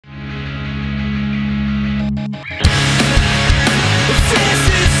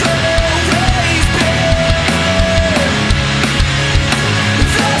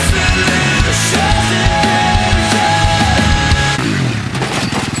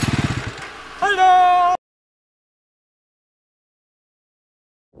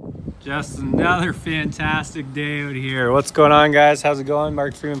Just another fantastic day out here. What's going on, guys? How's it going?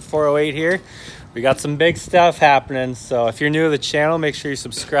 Mark Freeman 408 here. We got some big stuff happening. So if you're new to the channel, make sure you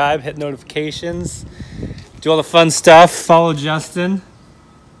subscribe, hit notifications, do all the fun stuff. Follow Justin.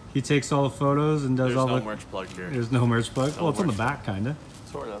 He takes all the photos and does all the... There's no merch plug here. There's no merch plug? Well, it's on the back, kind of.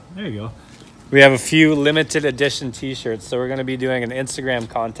 Sort of. There you go. We have a few limited edition t-shirts. So we're going to be doing an Instagram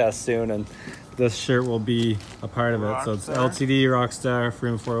contest soon. And this shirt will be a part of it. Rockstar. So it's LTD, Rockstar,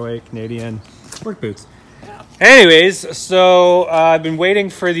 Freeman 408, Canadian work boots. Yeah. Anyways, so I've been waiting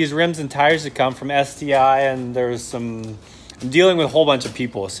for these rims and tires to come from STI, and there's some... I'm dealing with a whole bunch of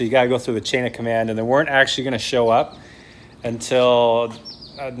people, so you got to go through the chain of command, and they weren't actually going to show up until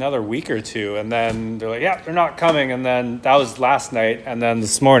another week or two, and then they're like, yeah, they're not coming, and then that was last night, and then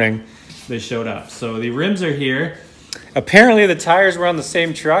this morning they showed up. So the rims are here. Apparently the tires were on the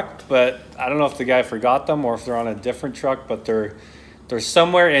same truck, but I don't know if the guy forgot them or if they're on a different truck, but they're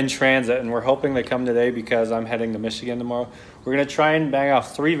somewhere in transit, and we're hoping they come today because I'm heading to Michigan tomorrow. We're going to try and bang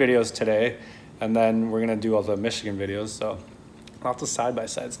off 3 videos today, and then we're going to do all the Michigan videos, so not the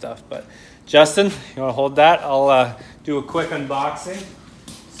side-by-side stuff. But Justin, you want to hold that? I'll do a quick unboxing.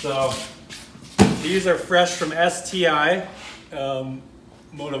 So these are fresh from STI.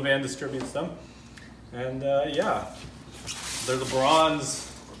 Motovan distributes them. And yeah, they're the bronze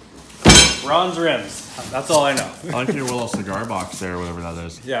rims. That's all I know. I like your little cigar box there, whatever that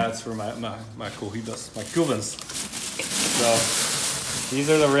is. Yeah, that's for my cohitas, my Cubans. So these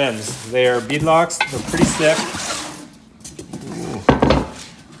are the rims. They are beadlocks. They're pretty stiff. Ooh.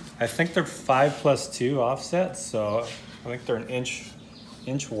 I think they're 5+2 offset, so I think they're an inch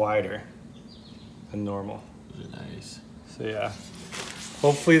wider than normal. Nice. So yeah,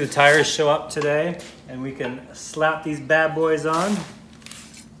 hopefully the tires show up today and we can slap these bad boys on.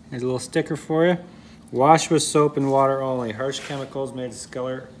 Here's a little sticker for you. Wash with soap and water only. Harsh chemicals may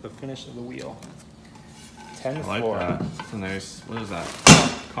discolor the finish of the wheel. 10 to 4. I like that. That's a nice, what is that?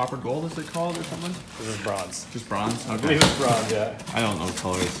 Copper gold, is it called, or something? This is bronze. Just bronze? Okay. I believe it's bronze, yeah. I don't know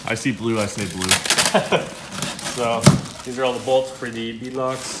colors. I see blue, I say blue. So these are all the bolts for the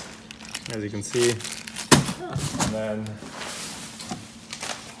beadlocks, as you can see. And then,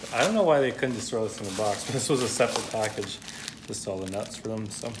 I don't know why they couldn't just throw this in the box, but this was a separate package. Just all the nuts for them,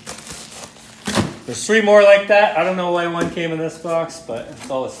 so. There's 3 more like that. I don't know why one came in this box, but it's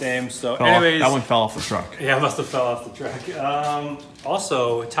all the same. So anyways. That one fell off the truck. Yeah, it must have fell off the truck.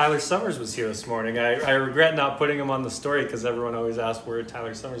 Also, Tyler Summers was here this morning. I regret not putting him on the story because everyone always asks where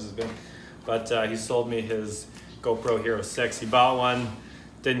Tyler Summers has been. But he sold me his GoPro Hero 6. He bought one,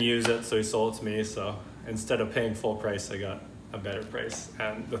 didn't use it, so he sold it to me. So instead of paying full price, I got a better price,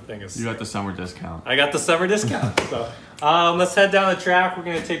 and the thing is... You got the summer discount. I got the summer discount. So let's head down the track. We're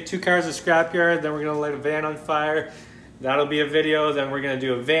going to take 2 cars to scrapyard, then we're going to light a van on fire. That'll be a video. Then we're going to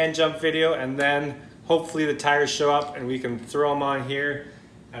do a van jump video, and then hopefully the tires show up and we can throw them on here,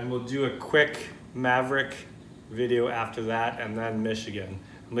 and we'll do a quick Maverick video after that, and then Michigan.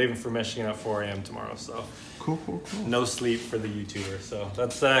 I'm leaving for Michigan at 4 a.m. tomorrow, so cool. No sleep for the YouTuber. So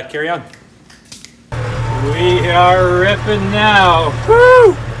let's carry on. We are ripping now.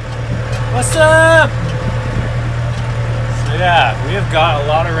 Woo! What's up? So yeah, we have got a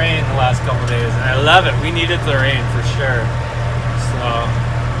lot of rain the last couple of days, and I love it. We needed the rain for sure. So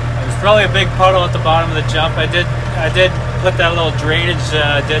there's probably a big puddle at the bottom of the jump. I did put that little drainage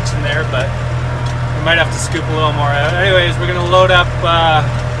ditch in there, but we might have to scoop a little more out. Anyways, we're gonna load up.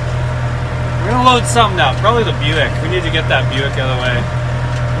 We're gonna load something up. Probably the Buick. We need to get that Buick out of the way.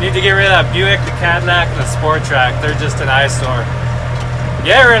 Need to get rid of that Buick, the Cadillac, and the Sport Track. They're just an eyesore.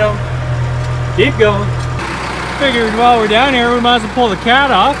 Get rid of them. Keep going. Figured while we're down here, we might as well pull the cat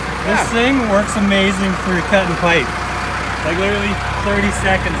off. Yeah. This thing works amazing for cutting pipe. Like literally 30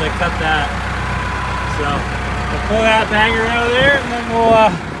 seconds, I cut that. So we'll pull that banger out of there, and then we'll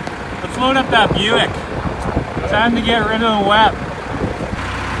let's load up that Buick. Time to get rid of the WEP.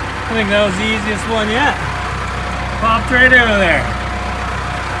 I think that was the easiest one yet. Popped right out of there.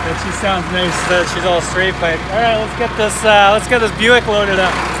 And she sounds nice. She's all straight pipe. All right, let's get this Buick loaded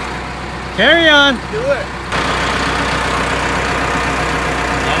up. Carry on. Do it.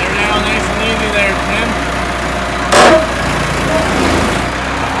 Let her down nice and easy there, Tim.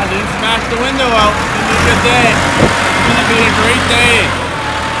 I didn't smash the window out. It's gonna be a good day. It's gonna be a great day.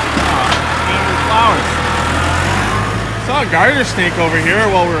 Favorite flowers. Saw a garter snake over here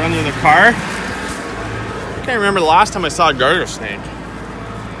while we were under the car. I can't remember the last time I saw a garter snake.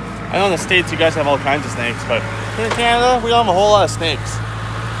 I know in the States you guys have all kinds of snakes, but here in Canada we don't have a whole lot of snakes.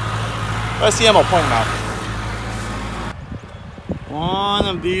 If I see them, I'll point them out. One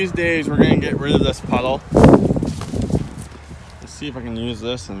of these days we're gonna get rid of this puddle. Let's see if I can use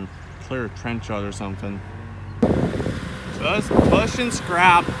this and clear a trench out or something. Just pushing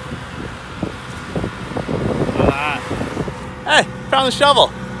scrap. Look at that. Hey, found the shovel.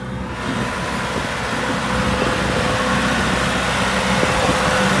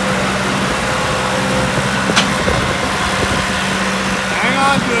 Hang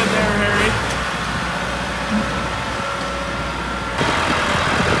on to it there, Harry.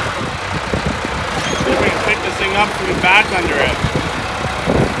 See if we can pick this thing up from the back under it.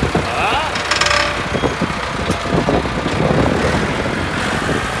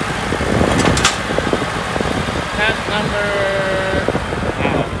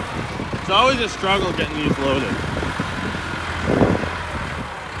 It's always a struggle getting these loaded.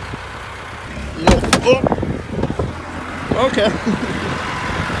 Okay.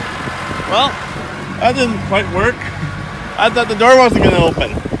 Well, that didn't quite work. I thought the door wasn't going to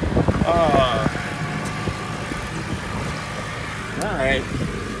open. Alright.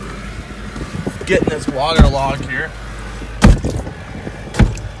 Getting this water logged here.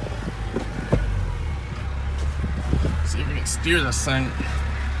 See if we can steer this thing.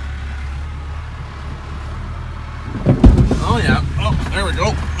 Oh yeah. Oh, there we go.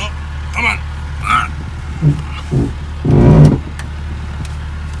 Oh, come on.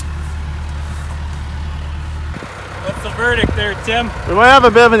 What's the verdict there, Tim? We might have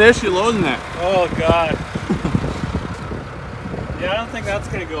a bit of an issue loading it. Oh God. Yeah, I don't think that's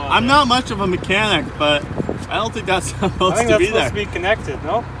gonna go on. I'm not much of a mechanic, but I don't think that's supposed to be there. I think that's supposed to be connected,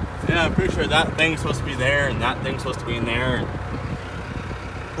 no? Yeah, I'm pretty sure that thing's supposed to be there and that thing's supposed to be in there.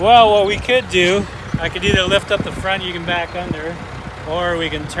 Well, what we could do, I could either lift up the front, you can back under, or we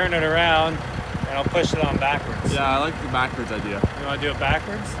can turn it around and I'll push it on backwards. Yeah, I like the backwards idea. You want to do it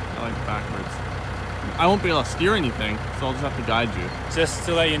backwards? I like it backwards. I won't be able to steer anything, so I'll just have to guide you. Just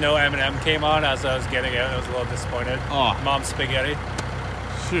to let you know, M&M came on as I was getting out. I was a little disappointed. Oh. Mom's spaghetti.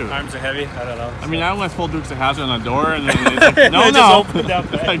 Shoot. Arms are heavy. I don't know. I mean, I went full Dukes of Hazzard on the door, and then it's like, no, It no. just opened up,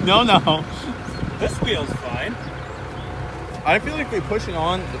 It's like, no, no. This wheel's fine. I feel like if we push it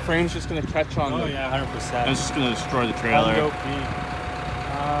on, the frame's just going to catch on. Oh, yeah, 100%. And it's just going to destroy the trailer.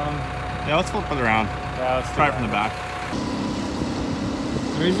 Yeah, let's flip it around. Yeah, let's try it from the back.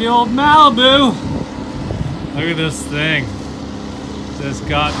 There's the old Malibu. Look at this thing. Just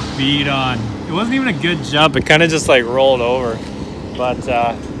got beat on. It wasn't even a good jump. It kind of just like rolled over. But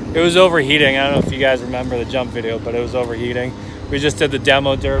it was overheating. I don't know if you guys remember the jump video, but it was overheating. We just did the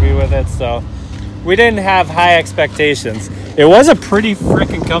demo derby with it, so we didn't have high expectations. It was a pretty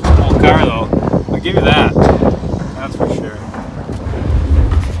freaking comfortable car though. I'll give you that. That's for sure.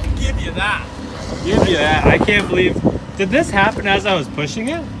 Give you that. Give you that. I can't believe. Did this happen as I was pushing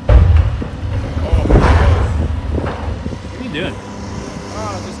it? What are you doing?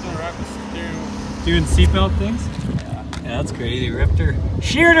 Oh, just gonna wrap the steering. Doing seatbelt things? Yeah, that's crazy. Ripped her.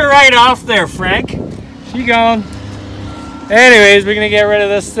 Sheared her right off there, Frank. She gone. Anyways, we're gonna get rid of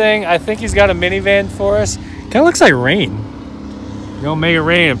this thing. I think he's got a minivan for us. Kind of looks like rain. You don't make it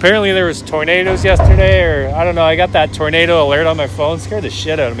rain. Apparently there was tornadoes yesterday, or I don't know. I got that tornado alert on my phone. Scared the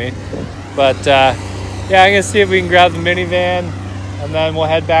shit out of me. But yeah, I'm gonna see if we can grab the minivan, and then we'll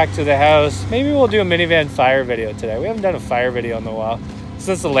head back to the house. Maybe we'll do a minivan fire video today. We haven't done a fire video in a while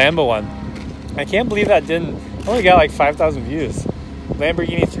since the Lambo one. I can't believe that didn't. Only got like 5,000 views.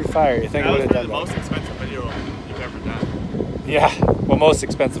 Lamborghini through fire. You think it would have done the most expensive video you've ever done. Yeah, well, most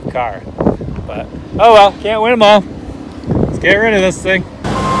expensive car. But oh well, can't win them all. Let's get rid of this thing. I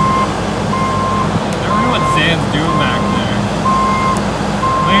wonder what Zan's doing back there.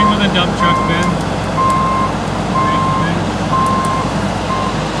 Playing with a dump truck bin.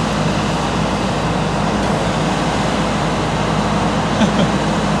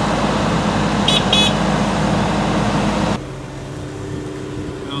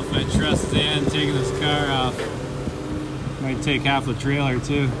 Well, if I trust Zan taking this car off, might take half the trailer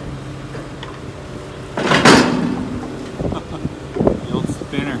too. The old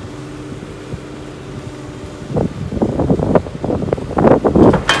spinner.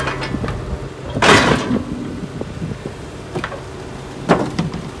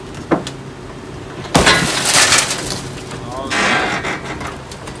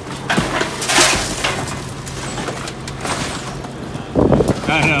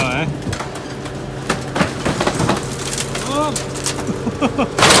 I know, eh? Oh.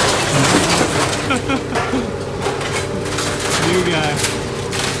 New guy.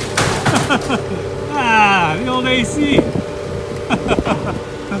 Ah, the old AC.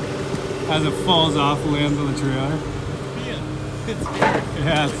 As it falls off, lands on the trailer. It's scared.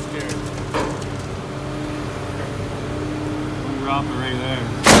 Yeah, It's scared. we'll drop it right there.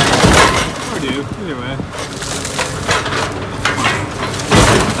 Or do, either way.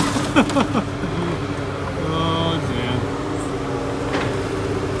 Oh, damn.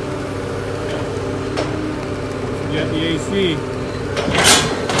 Get the AC.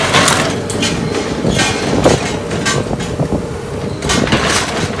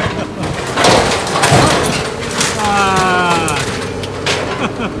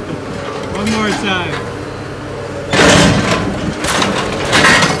 One more time.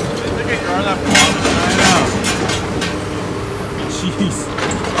 I know. Jeez.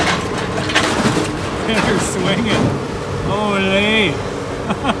 They're swinging. Holy.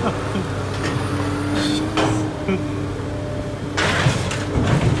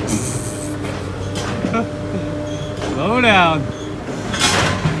 Slow down.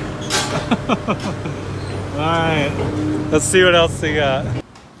 Alright. Let's see what else they got.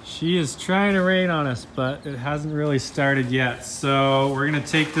 She is trying to rain on us, but it hasn't really started yet. So we're gonna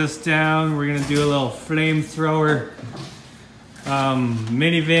take this down. We're gonna do a little flamethrower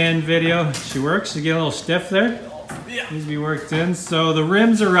minivan video. She works. She get a little stiff there. Yeah. Needs to be worked in. So the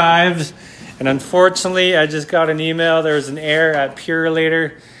rims arrived, and unfortunately, I just got an email. There was an error at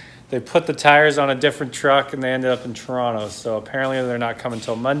Purelator. They put the tires on a different truck, and they ended up in Toronto. So apparently, they're not coming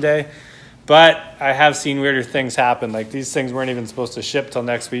till Monday. But I have seen weirder things happen. Like these things weren't even supposed to ship till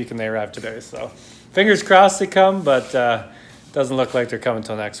next week and they arrived today. So fingers crossed they come, but doesn't look like they're coming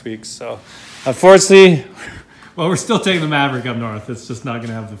till next week. So unfortunately, well, we're still taking the Maverick up north. It's just not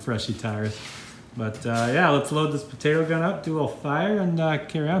gonna have the freshy tires. But yeah, let's load this potato gun up, do a little fire and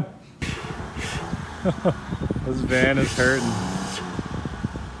carry on. This van is hurting.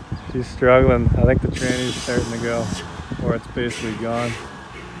 She's struggling. I think the tranny is starting to go, or it's basically gone.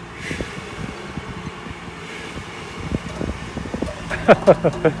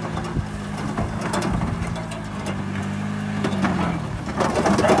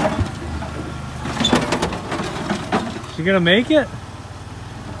 She gonna make it?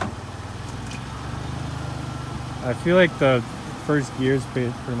 I feel like the first gear's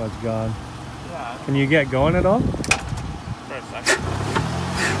pretty much gone. Yeah. Can you get going at all? For a second.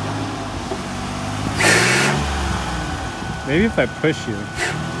 Maybe if I push you.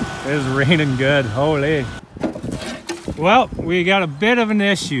 It is raining good. Holy. Well, we got a bit of an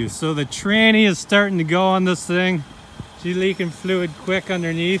issue. So the tranny is starting to go on this thing. She's leaking fluid quick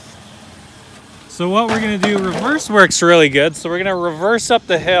underneath. So what we're gonna do, reverse works really good. So we're gonna reverse up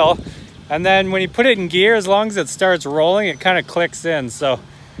the hill. And then when you put it in gear, as long as it starts rolling, it kind of clicks in. So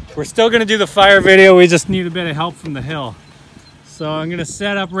we're still gonna do the fire video. We just need a bit of help from the hill. So I'm gonna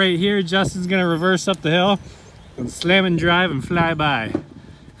set up right here. Justin's gonna reverse up the hill and slam and drive and fly by.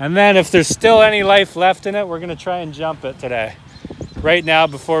 And then if there's still any life left in it, we're gonna try and jump it today. Right now,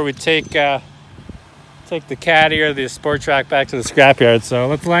 before we take the caddy or the sport track back to the scrapyard. So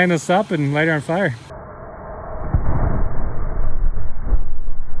let's line this up and light her on fire.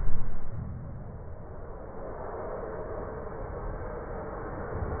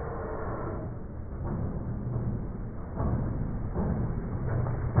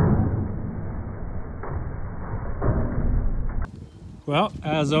 Well,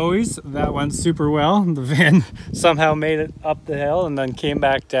 as always, that went super well. The van somehow made it up the hill and then came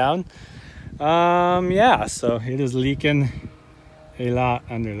back down. Yeah, so it is leaking a lot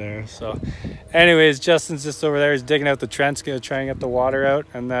under there. So anyways, Justin's just over there. He's digging out the trench, gonna try and get the water out.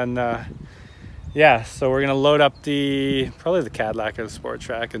 And then, yeah, so we're gonna load up probably the Cadillac or the sport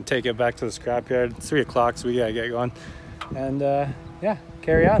track and take it back to the scrapyard. It's 3 o'clock, so we gotta get going. And yeah,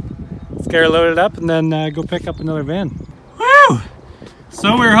 carry on. Let's get her loaded up and then go pick up another van. Woo!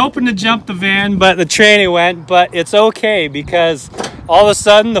 So we were hoping to jump the van, but the tranny went, but it's okay because all of a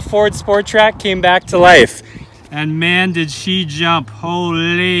sudden the Ford Sport Track came back to life. And man, did she jump,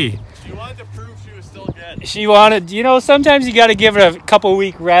 holy. She wanted to prove she was still good. She wanted, you know, sometimes you got to give it a couple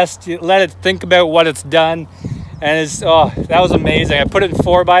week rest, let it think about what it's done. And it's, oh, that was amazing. I put it in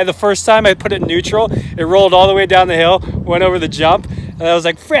 4x. The first time I put it in neutral, it rolled all the way down the hill, went over the jump, and I was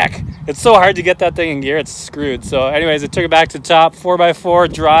like, frick. It's so hard to get that thing in gear, it's screwed. So anyways, I took it back to the top,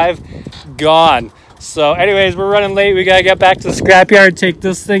 4x4 drive, gone. So anyways, we're running late. We gotta get back to the scrapyard, take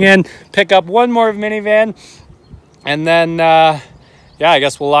this thing in, pick up one more minivan, and then, yeah, I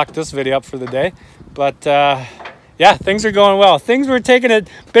guess we'll lock this video up for the day. But yeah, things are going well. Things were taking a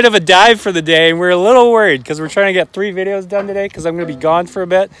bit of a dive for the day, and we're a little worried because we're trying to get 3 videos done today because I'm gonna be gone for a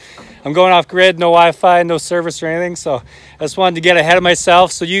bit. I'm going off grid, no Wi-Fi, no service or anything. So I just wanted to get ahead of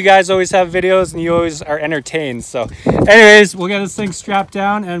myself. So you guys always have videos and you always are entertained. So anyways, we'll get this thing strapped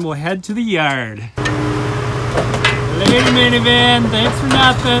down and we'll head to the yard. Later, minivan, thanks for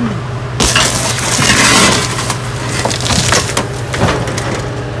nothing.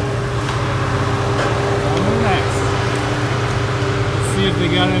 On to the next. Let's see if they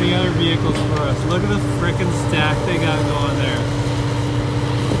they got any other vehicles for us. Look at the frickin' stack they got going there.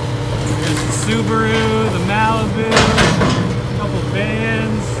 There's the Subaru, the Malibu, a couple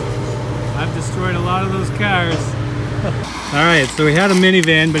vans. I've destroyed a lot of those cars. Alright, so we had a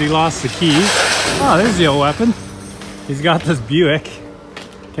minivan, but he lost the keys. Oh, there's the old weapon. He's got this Buick.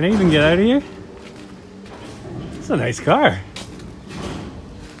 Can I even get out of here? It's a nice car.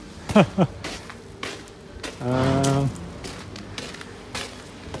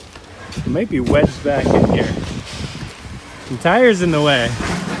 It might be wedged back in here. Some tires in the way.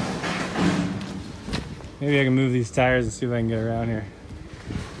 Maybe I can move these tires and see if I can get around here.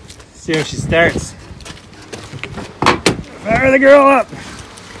 See how she starts. Fire the girl up!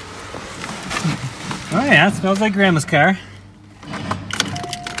 Oh yeah, it smells like Grandma's car.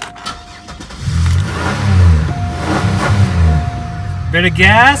 Bit of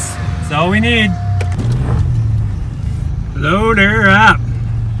gas, that's all we need. Load her up.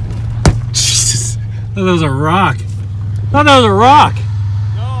 Jesus, I thought that was a rock. I thought that was a rock.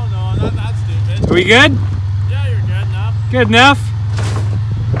 No, not that stupid. Are we good? Yeah, you're good enough. Good enough?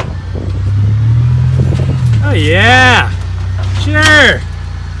 Oh yeah, sure.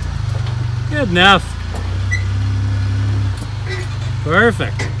 Good enough.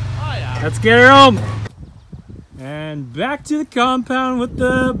 Perfect. Oh yeah. Let's get her home. And back to the compound with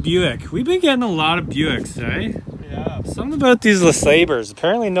the Buick. We've been getting a lot of Buicks, eh? Yeah. Something about these LeSabres.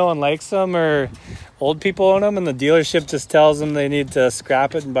 Apparently no one likes them, or old people own them and the dealership just tells them they need to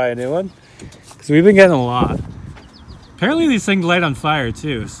scrap it and buy a new one. Because we've been getting a lot. Apparently these things light on fire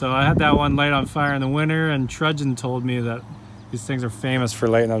too. So I had that one light on fire in the winter, and Trudgeon told me that these things are famous for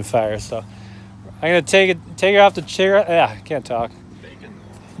lighting on fire. So I'm gonna take her off the chair. Yeah, I can't talk. Bacon.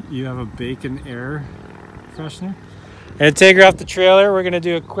 You have a bacon air freshener. I'm gonna take her off the trailer. We're gonna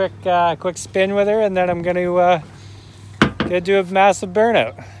do a quick spin with her, and then I'm gonna do a massive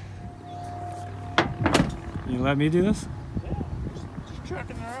burnout. You let me do this? Yeah, just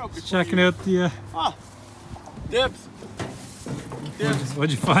checking her out. Just checking out the. Oh, dibs. Dibs.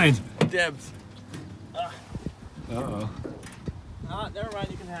 What'd you find? Dibs. Uh-oh. Ah, never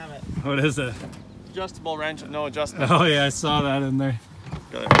mind. You can have it. What is it? Adjustable wrench. No adjustable. Oh yeah, I saw that in there.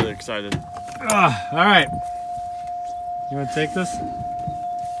 Got really excited. All right. You want to take this?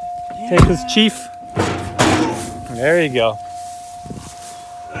 Yeah. Take this, Chief. There you go.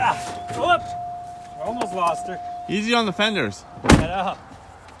 Whoop! I almost lost her. Easy on the fenders. Get up.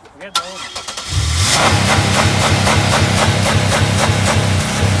 Get the old.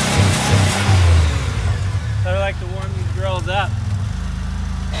 I like to warm these girls up.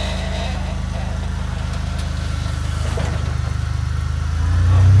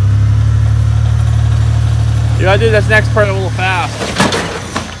 You gotta do this next part a little fast.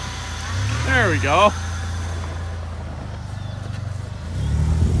 There we go.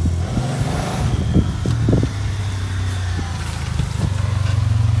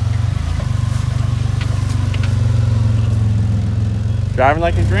 Driving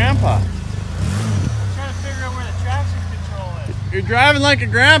like a grandpa. I'm trying to figure out where the traction control is. You're driving like a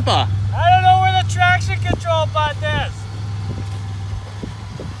grandpa. I don't know where the traction control button is.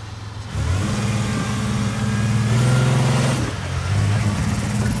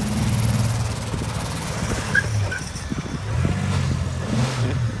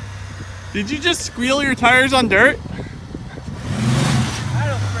 Did you just squeal your tires on dirt? I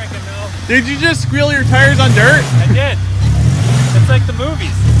don't freaking know. Did you just squeal your tires on dirt? I did. It's like the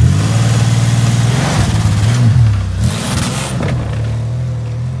movies.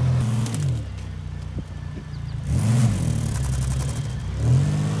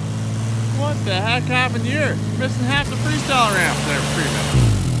 What the heck happened here? You're missing half the freestyle ramp there, Freeman.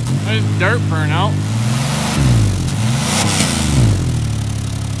 There's dirt burnout.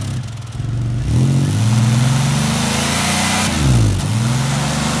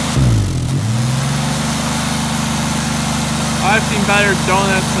 I've seen better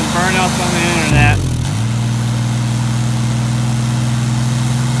donuts and burnouts on the internet.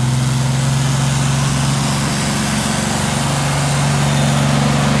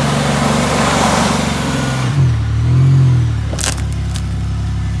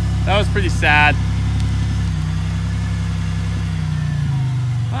 That was pretty sad.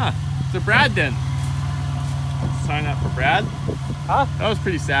 Huh, so Brad didn't sign up for Brad. Huh? That was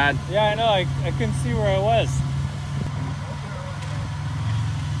pretty sad. Yeah, I know. I couldn't see where I was.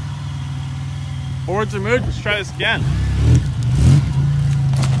 Forwards are moved. Let's try this again.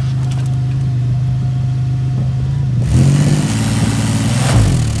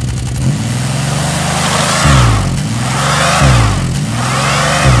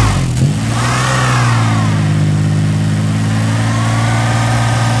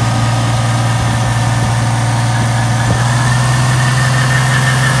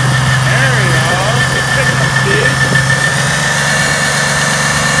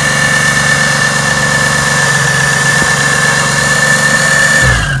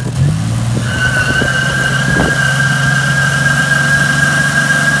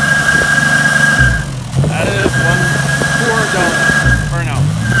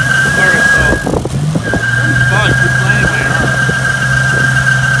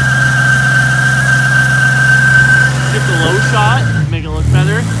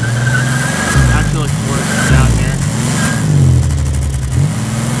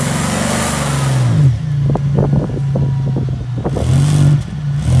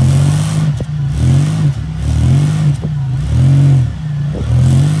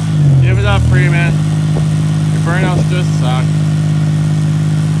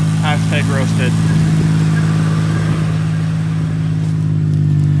 egg roasted.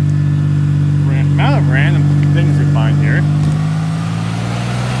 Amount of random things we find here.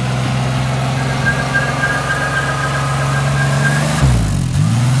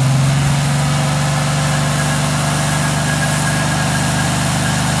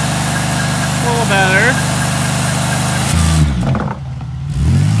 A little better.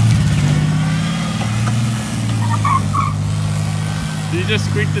 You just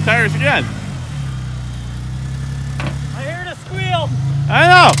squeaked the tires again. I heard a squeal. I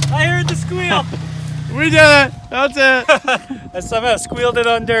know. I heard the squeal. We did it. That's it. I somehow squealed it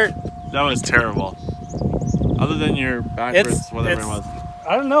on dirt. That was terrible. Other than your backwards, whatever it was.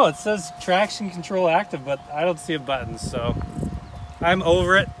 I don't know. It says traction control active, but I don't see a button, so I'm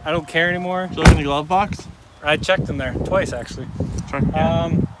over it. I don't care anymore. Did you look in the glove box? I checked them there twice, actually. Check,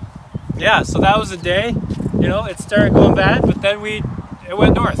 yeah. Yeah, so that was a day. You know, it started going bad, but then it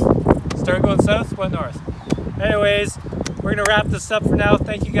went north. Started going south, went north. Anyways, we're gonna wrap this up for now.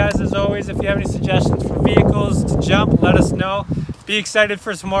 Thank you guys as always. If you have any suggestions for vehicles to jump, let us know. Be excited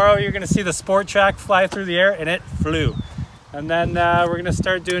for tomorrow. You're gonna see the sport track fly through the air, and it flew. And then we're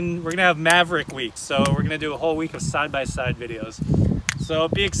gonna have Maverick week. So we're gonna do a whole week of side-by-side videos. So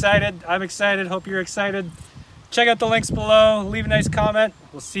be excited. I'm excited. Hope you're excited. Check out the links below. Leave a nice comment.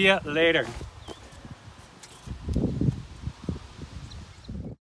 We'll see you later.